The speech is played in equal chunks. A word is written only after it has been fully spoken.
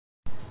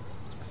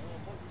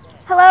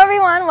Hello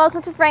everyone,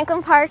 welcome to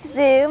Franklin Park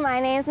Zoo. My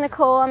name is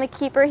Nicole. I'm a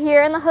keeper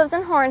here in the Hooves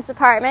and Horns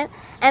department,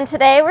 and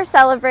today we're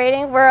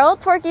celebrating World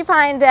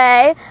Porcupine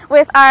Day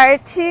with our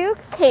two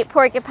Cape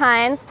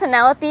porcupines,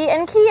 Penelope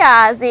and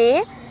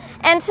Kiazi.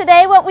 And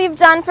today what we've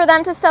done for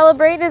them to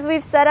celebrate is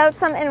we've set out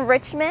some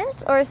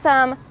enrichment or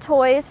some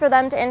toys for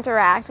them to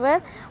interact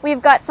with.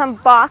 We've got some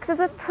boxes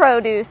with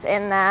produce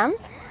in them.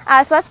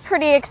 So that's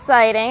pretty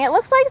exciting. It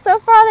looks like so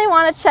far they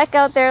want to check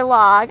out their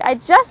log. I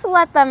just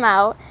let them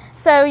out.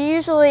 So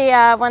usually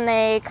when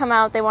they come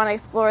out they want to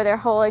explore their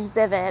whole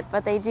exhibit,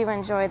 but they do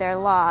enjoy their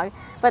log.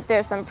 But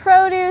there's some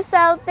produce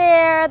out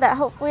there that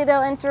hopefully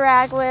they'll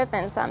interact with,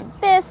 and some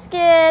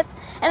biscuits.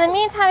 In the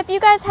meantime, if you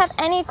guys have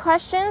any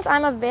questions,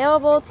 I'm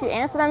available to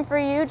answer them for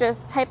you.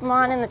 Just type them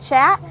on in the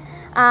chat.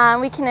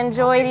 We can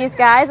enjoy these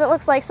guys. It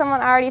looks like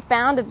someone already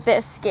found a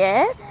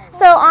biscuit.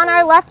 So on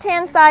our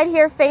left-hand side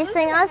here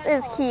facing us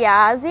is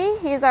Kiazi.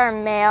 He's our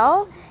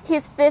male.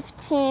 He's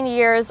 15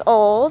 years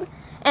old.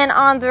 And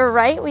on the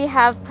right we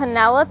have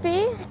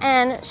Penelope,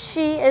 and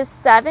she is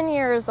 7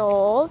 years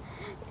old.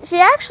 She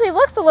actually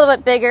looks a little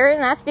bit bigger,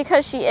 and that's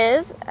because she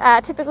is.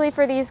 Typically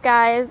for these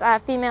guys,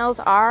 females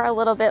are a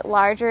little bit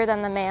larger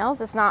than the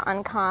males. It's not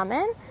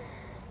uncommon.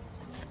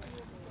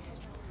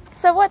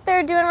 So what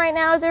they're doing right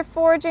now is they're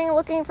foraging,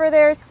 looking for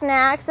their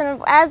snacks,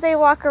 and as they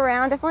walk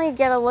around, definitely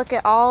get a look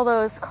at all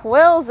those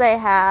quills they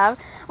have.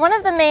 One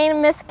of the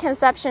main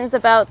misconceptions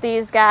about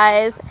these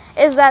guys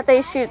is that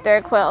they shoot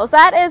their quills.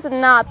 That is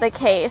not the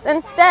case.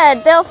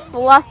 Instead, they'll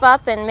fluff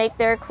up and make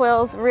their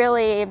quills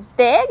really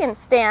big and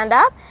stand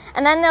up,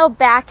 and then they'll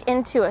back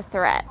into a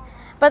threat.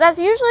 But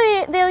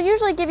they'll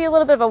usually give you a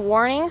little bit of a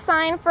warning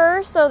sign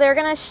first, so they're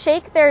going to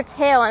shake their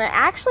tail, and it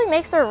actually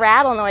makes a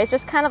rattle noise,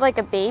 just kind of like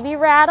a baby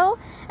rattle,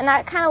 and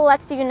that kind of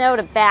lets you know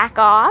to back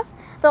off.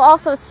 They'll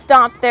also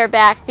stomp their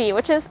back feet,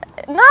 which is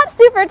not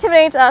super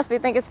intimidating to us. We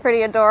think it's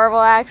pretty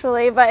adorable,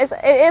 actually, but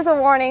it is a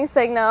warning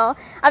signal,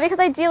 because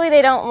ideally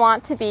they don't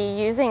want to be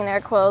using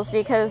their quills,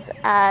 because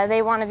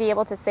they want to be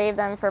able to save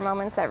them for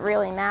moments that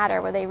really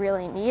matter, where they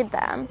really need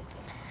them.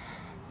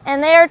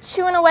 And they are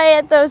chewing away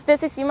at those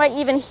biscuits. You might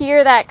even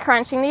hear that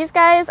crunching. These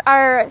guys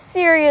are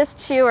serious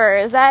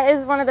chewers. That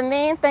is one of the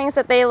main things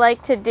that they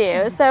like to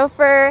do. So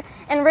for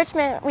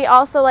enrichment, we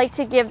also like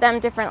to give them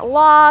different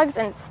logs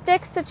and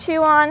sticks to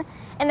chew on.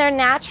 In their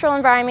natural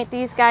environment,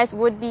 these guys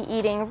would be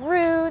eating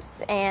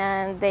roots,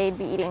 and they'd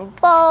be eating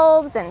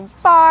bulbs and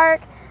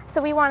bark.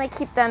 So we want to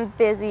keep them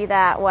busy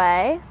that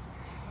way.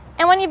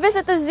 And when you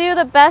visit the zoo,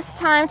 the best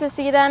time to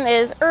see them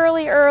is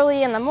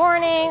early in the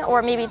morning,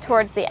 or maybe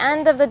towards the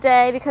end of the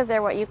day, because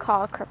they're what you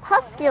call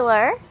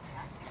crepuscular.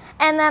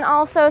 And then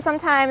also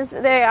sometimes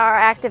they are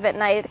active at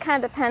night. It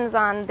kind of depends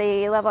on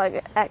the level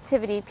of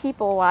activity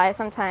people-wise.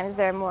 Sometimes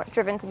they're more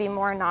driven to be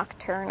more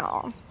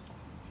nocturnal.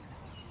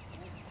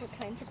 What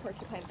kinds of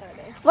porcupines are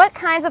they? What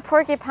kinds of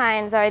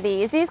porcupines are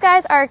these? These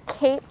guys are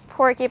Cape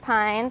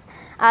porcupines.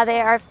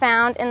 They are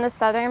found in the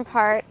southern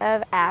part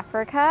of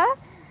Africa.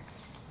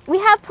 We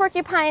have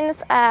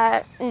porcupines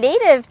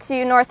native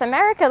to North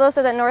America. Those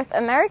are the North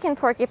American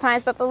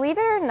porcupines, but believe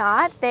it or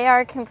not, they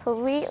are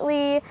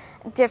completely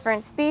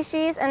different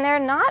species, and they're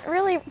not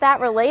really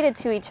that related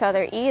to each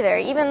other either,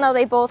 even though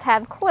they both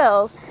have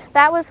quills.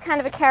 That was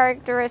kind of a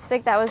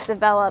characteristic that was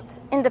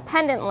developed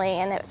independently,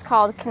 and it was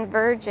called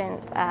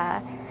convergent,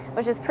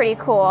 which is pretty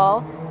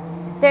cool.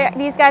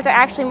 These guys are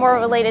actually more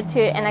related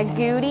to an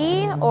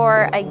agouti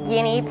or a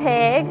guinea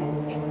pig,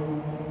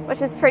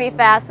 which is pretty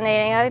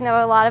fascinating. I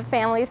know a lot of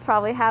families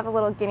probably have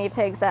little guinea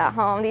pigs at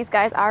home. These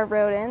guys are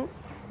rodents.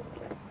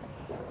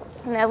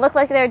 And they look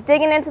like they're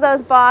digging into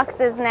those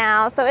boxes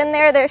now. So in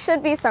there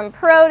should be some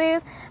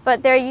produce,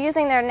 but they're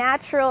using their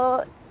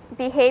natural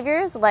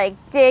behaviors like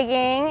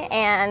digging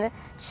and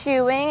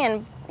chewing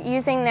and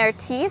using their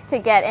teeth to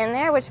get in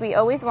there, which we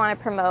always want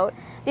to promote.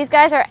 These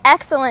guys are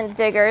excellent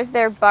diggers.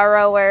 They're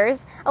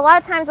burrowers. A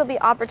lot of times they'll be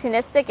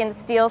opportunistic and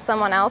steal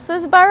someone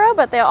else's burrow,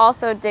 but they'll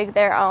also dig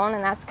their own,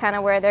 and that's kind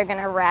of where they're going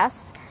to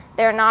rest.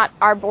 They're not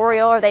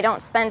arboreal, or they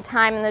don't spend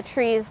time in the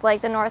trees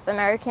like the North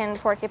American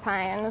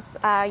porcupines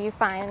you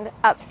find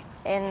up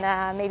in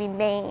maybe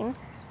Maine.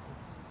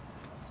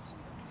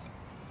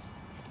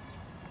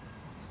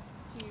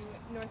 Do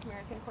North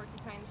American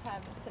porcupines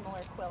have similar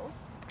quills?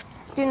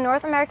 Do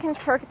North American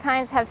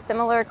porcupines have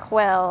similar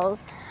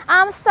quills?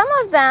 Some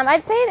of them,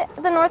 I'd say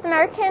the North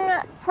American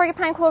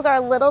porcupine quills are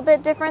a little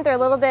bit different. They're a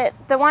little bit,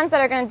 the ones that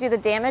are going to do the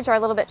damage are a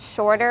little bit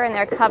shorter, and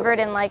they're covered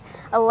in like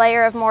a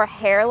layer of more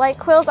hair-like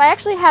quills. I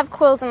actually have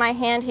quills in my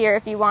hand here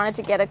if you wanted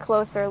to get a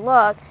closer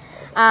look.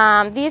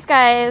 These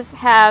guys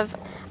have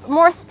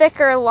more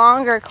thicker,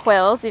 longer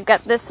quills. We've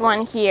got this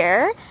one here,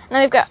 and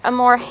then we've got a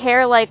more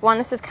hair-like one.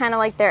 This is kind of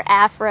like their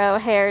afro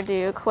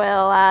hairdo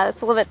quill.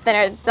 It's a little bit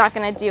thinner. It's not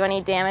going to do any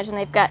damage, and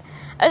they've got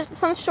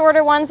some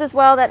shorter ones as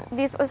well.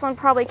 This one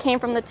probably came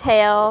from the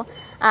tail.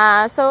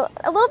 So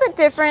a little bit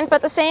different,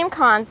 but the same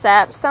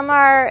concept.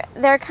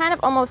 They're kind of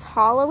almost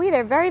hollowy.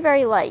 They're very,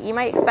 very light. You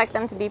might expect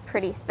them to be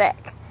pretty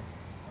thick.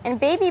 And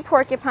baby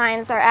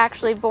porcupines are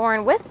actually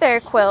born with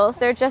their quills.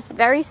 They're just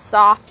very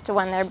soft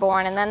when they're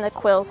born, and then the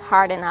quills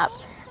harden up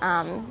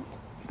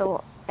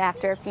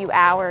after a few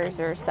hours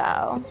or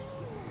so.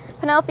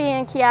 Penelope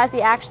and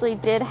Kiazi actually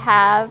did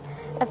have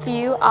a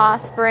few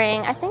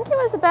offspring. I think it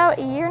was about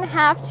a year and a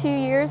half, 2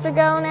 years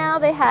ago now.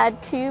 They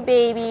had 2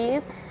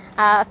 babies,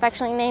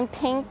 affectionately named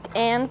Pink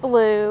and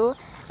Blue.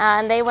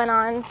 And they went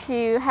on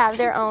to have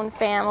their own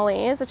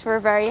families, which we're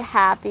very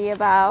happy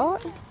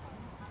about.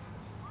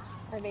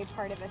 Are they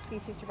part of a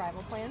species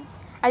survival plan?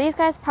 Are these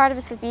guys part of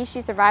a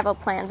species survival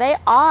plan? They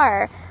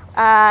are.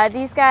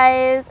 These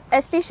guys,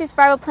 a species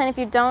survival plan, if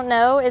you don't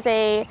know, is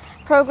a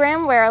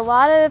program where a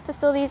lot of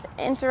facilities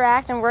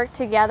interact and work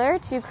together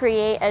to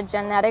create a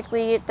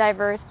genetically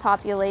diverse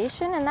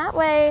population. And that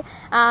way,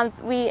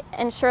 we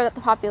ensure that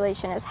the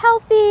population is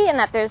healthy and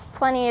that there's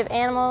plenty of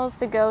animals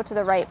to go to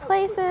the right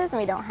places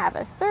and we don't have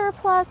a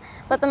surplus.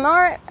 But the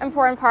more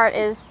important part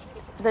is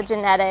the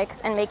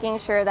genetics and making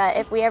sure that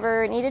if we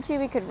ever needed to,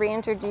 we could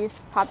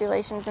reintroduce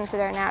populations into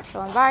their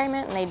natural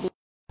environment and they'd be.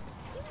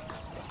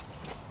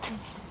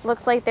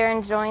 Looks like they're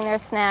enjoying their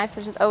snacks,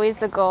 which is always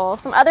the goal.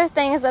 Some other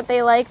things that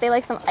they like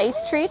some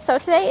ice treats. So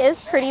today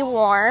is pretty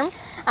warm.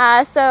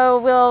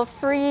 So we'll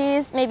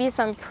freeze maybe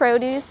some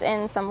produce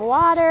in some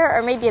water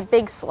or maybe a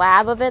big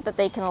slab of it that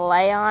they can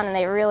lay on, and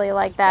they really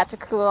like that to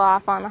cool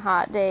off on the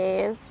hot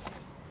days.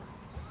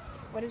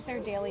 What does their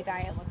daily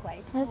diet look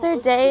like? What does their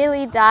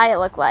daily diet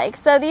look like?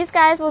 So these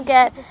guys will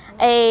get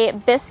a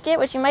biscuit,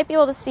 which you might be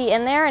able to see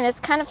in there, and it's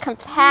kind of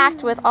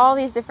compact with all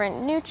these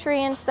different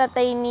nutrients that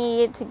they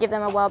need to give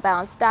them a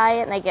well-balanced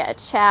diet, and they get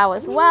a chow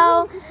as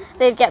well.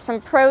 They get some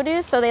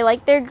produce, so they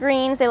like their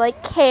greens, they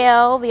like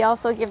kale. We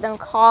also give them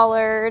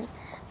collards.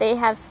 They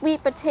have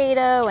sweet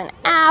potato and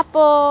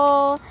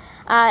apple.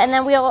 And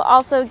then we'll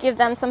also give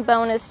them some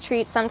bonus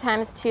treats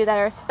sometimes too that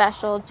are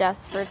special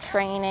just for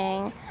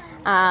training.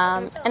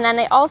 And then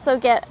they also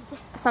get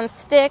some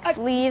sticks,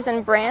 leaves,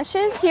 and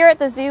branches. Here at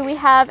the zoo we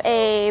have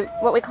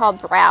what we call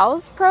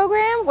browse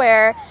program,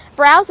 where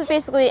browse is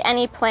basically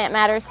any plant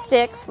matter.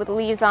 Sticks with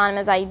leaves on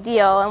them is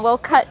ideal, and we'll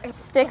cut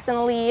sticks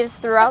and leaves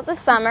throughout the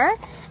summer,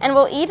 and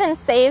we'll even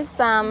save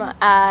some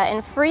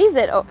and freeze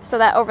it so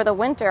that over the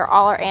winter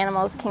all our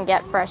animals can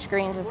get fresh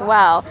greens as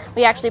well.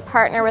 We actually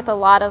partner with a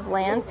lot of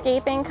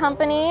landscaping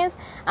companies,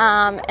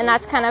 and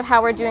that's kind of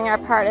how we're doing our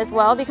part as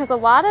well, because a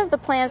lot of the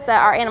plants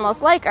that our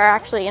animals like are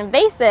actually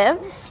invasive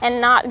and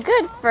not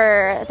good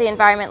for the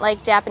environment,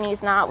 like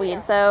Japanese knotweed.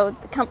 So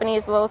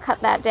companies will cut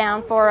that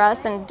down for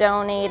us and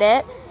donate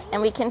it,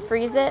 and we can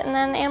freeze it, and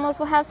then animals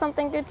will have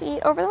something good to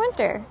eat over the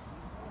winter.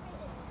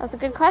 That's a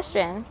good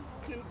question.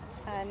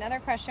 Another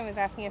question was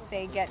asking if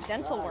they get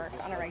dental work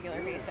on a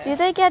regular basis. Do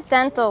they get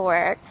dental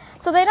work?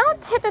 So they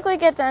don't typically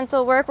get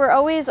dental work. We're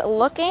always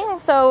looking.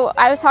 So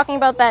I was talking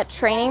about that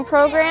training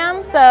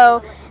program.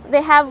 So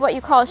they have what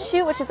you call a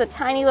chute, which is a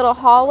tiny little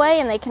hallway,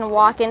 and they can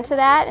walk into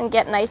that and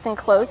get nice and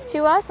close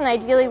to us. And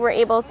ideally we're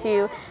able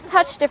to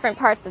touch different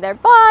parts of their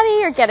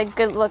body or get a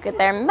good look at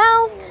their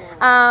mouths.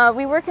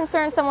 We were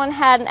concerned someone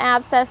had an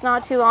abscess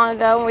not too long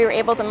ago, and we were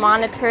able to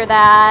monitor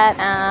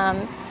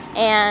that.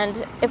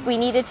 And if we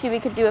needed to, we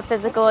could do a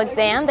physical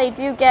exam. They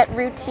do get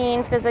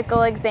routine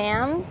physical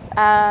exams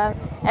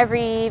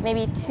every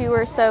maybe 2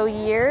 or so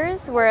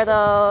years, where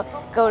they'll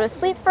go to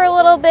sleep for a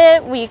little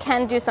bit. We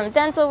can do some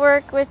dental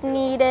work if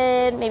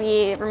needed,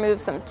 maybe remove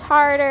some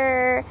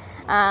tartar,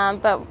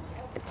 but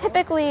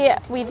typically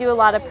we do a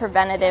lot of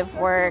preventative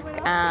work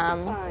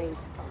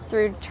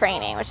through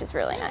training, which is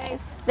really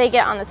nice. They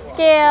get on the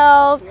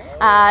scale.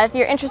 If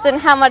you're interested in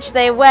how much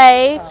they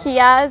weigh,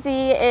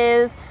 Kiazi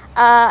is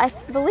I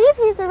believe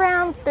he's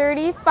around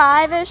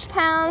 35-ish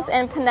pounds,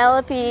 and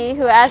Penelope,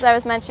 who, as I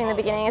was mentioning in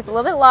the beginning, is a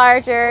little bit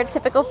larger,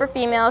 typical for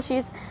female,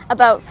 she's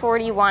about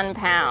 41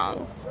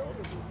 pounds.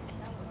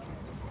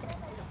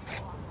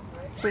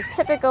 She's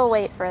typical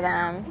weight for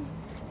them.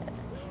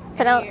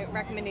 Any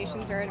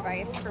recommendations or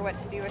advice for what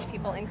to do if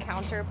people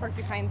encounter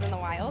porcupines in the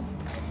wild?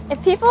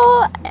 If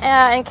people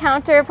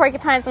encounter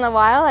porcupines in the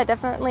wild, I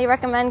definitely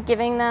recommend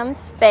giving them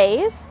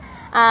space.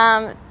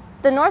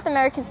 The North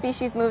American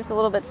species moves a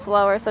little bit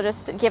slower, so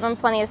just give them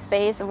plenty of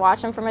space and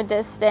watch them from a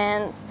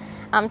distance.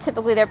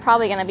 Typically they're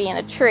probably going to be in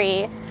a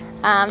tree.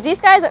 These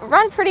guys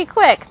run pretty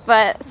quick,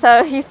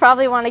 so you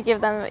probably want to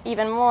give them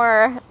even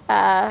more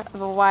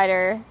of a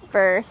wider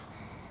berth.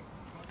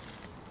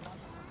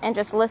 And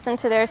just listen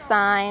to their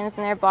signs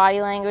and their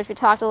body language. We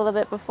talked a little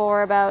bit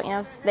before about,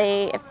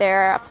 if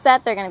they're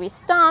upset, they're going to be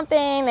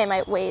stomping. They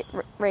might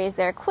raise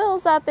their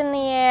quills up in the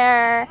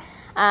air.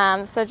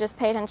 So just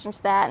pay attention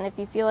to that, and if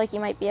you feel like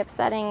you might be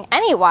upsetting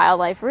any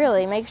wildlife,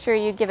 really, make sure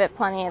you give it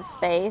plenty of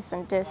space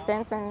and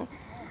distance. And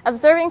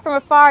observing from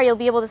afar, you'll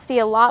be able to see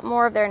a lot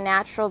more of their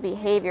natural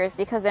behaviors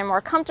because they're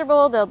more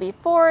comfortable, they'll be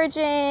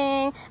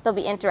foraging, they'll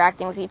be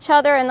interacting with each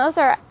other, and those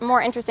are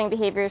more interesting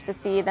behaviors to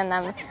see than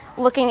them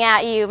looking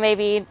at you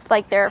maybe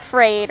like they're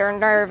afraid or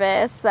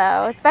nervous,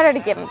 so it's better to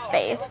give them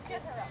space.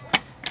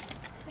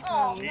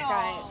 Got it.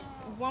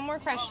 One more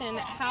question.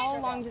 How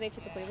long do they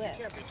typically live?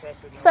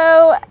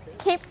 So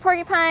Cape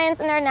porcupines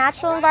in their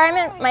natural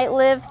environment might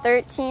live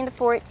 13 to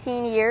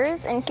 14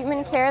 years. In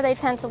human care, they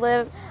tend to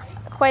live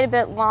quite a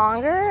bit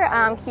longer.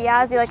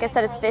 Kiazi, like I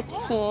said, is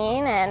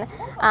 15, and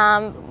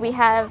we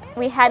had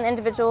an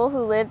individual who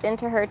lived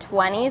into her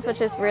 20s,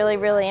 which is really,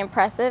 really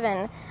impressive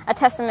and a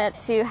testament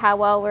to how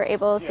well we're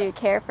able to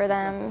care for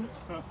them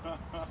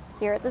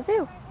here at the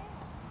zoo.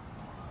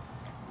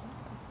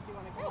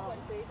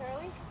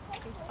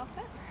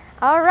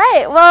 All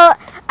right, well,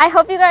 I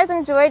hope you guys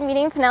enjoyed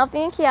meeting Penelope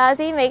and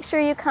Kiazi. Make sure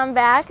you come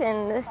back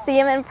and see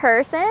them in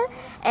person,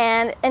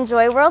 and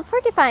enjoy World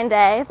Porcupine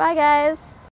Day. Bye, guys.